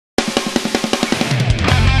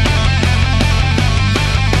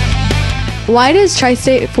Why does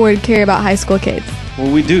Tri-State Ford care about high school kids?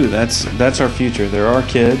 Well, we do. That's our future. They're our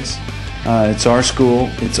kids. It's our school.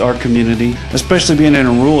 It's our community. Especially being in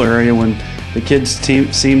a rural area when the kids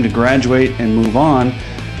seem to graduate and move on,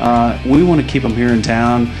 we want to keep them here in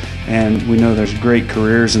town. And we know there's great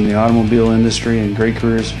careers in the automobile industry and great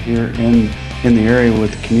careers here in the area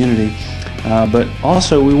with the community. But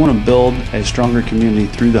also we want to build a stronger community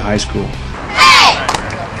through the high school. Hey!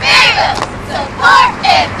 Maryville! Support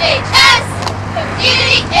FHS!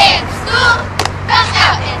 Community and school! Come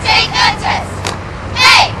out and take a test!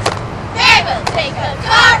 Hey! Maryville, take a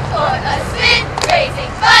car for a spin,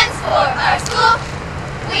 raising funds for our school.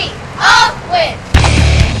 We all win!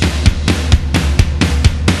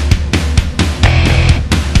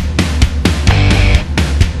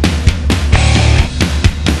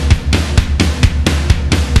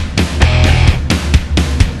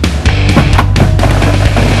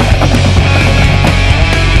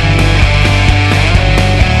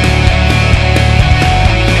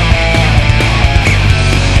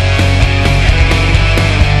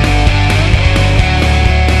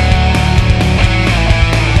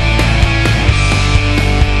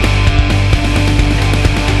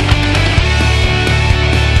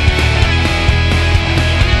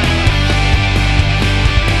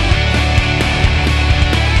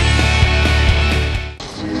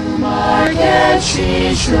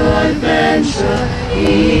 She should venture,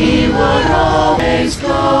 he would always go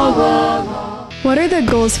along. What are the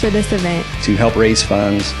goals for this event? To help raise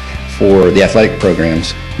funds for the athletic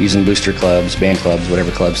programs, using booster clubs, band clubs,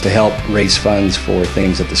 whatever clubs, to help raise funds for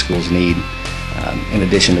things that the schools need, in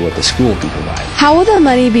addition to what the school can provide. How will the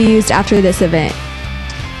money be used after this event?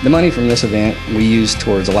 The money from this event we use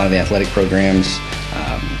towards a lot of the athletic programs.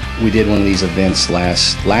 We did one of these events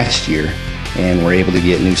last year, and we're able to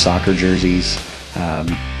get new soccer jerseys,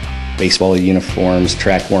 baseball uniforms,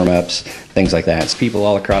 track warm-ups, things like that. It's people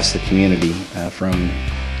all across the community, from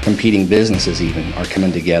competing businesses even, are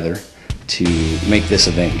coming together to make this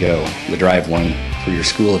event go, the Drive One for your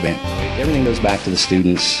school event. Everything goes back to the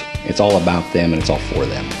students. It's all about them and it's all for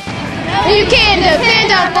them. You can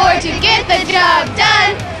depend on Ford to get the job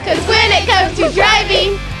done, 'cause when it comes to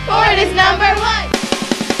driving, Ford is #1.